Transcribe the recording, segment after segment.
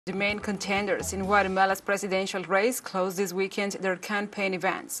The main contenders in Guatemala's presidential race closed this weekend their campaign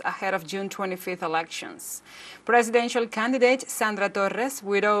events ahead of June 25th elections. Presidential candidate Sandra Torres,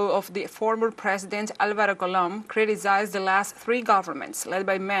 widow of the former president Álvaro Colom, criticized the last three governments led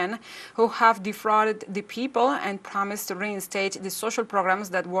by men who have defrauded the people and promised to reinstate the social programs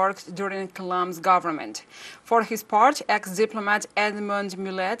that worked during Colom's government. For his part, ex-diplomat Edmond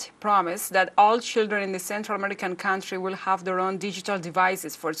Mulet promised that all children in the Central American country will have their own digital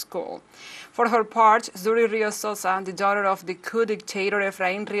devices for school. For her part, Zuri Rios Sosa, the daughter of the coup dictator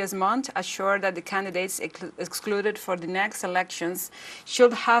Efraín Ríos Montt, assured that the candidates excluded for the next elections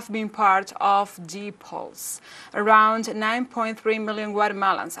should have been part of the polls. Around 9.3 million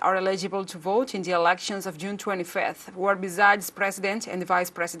Guatemalans are eligible to vote in the elections of June 25th, where besides president and the vice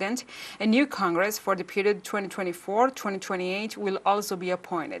president, a new Congress for the period 2024-2028 will also be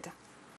appointed.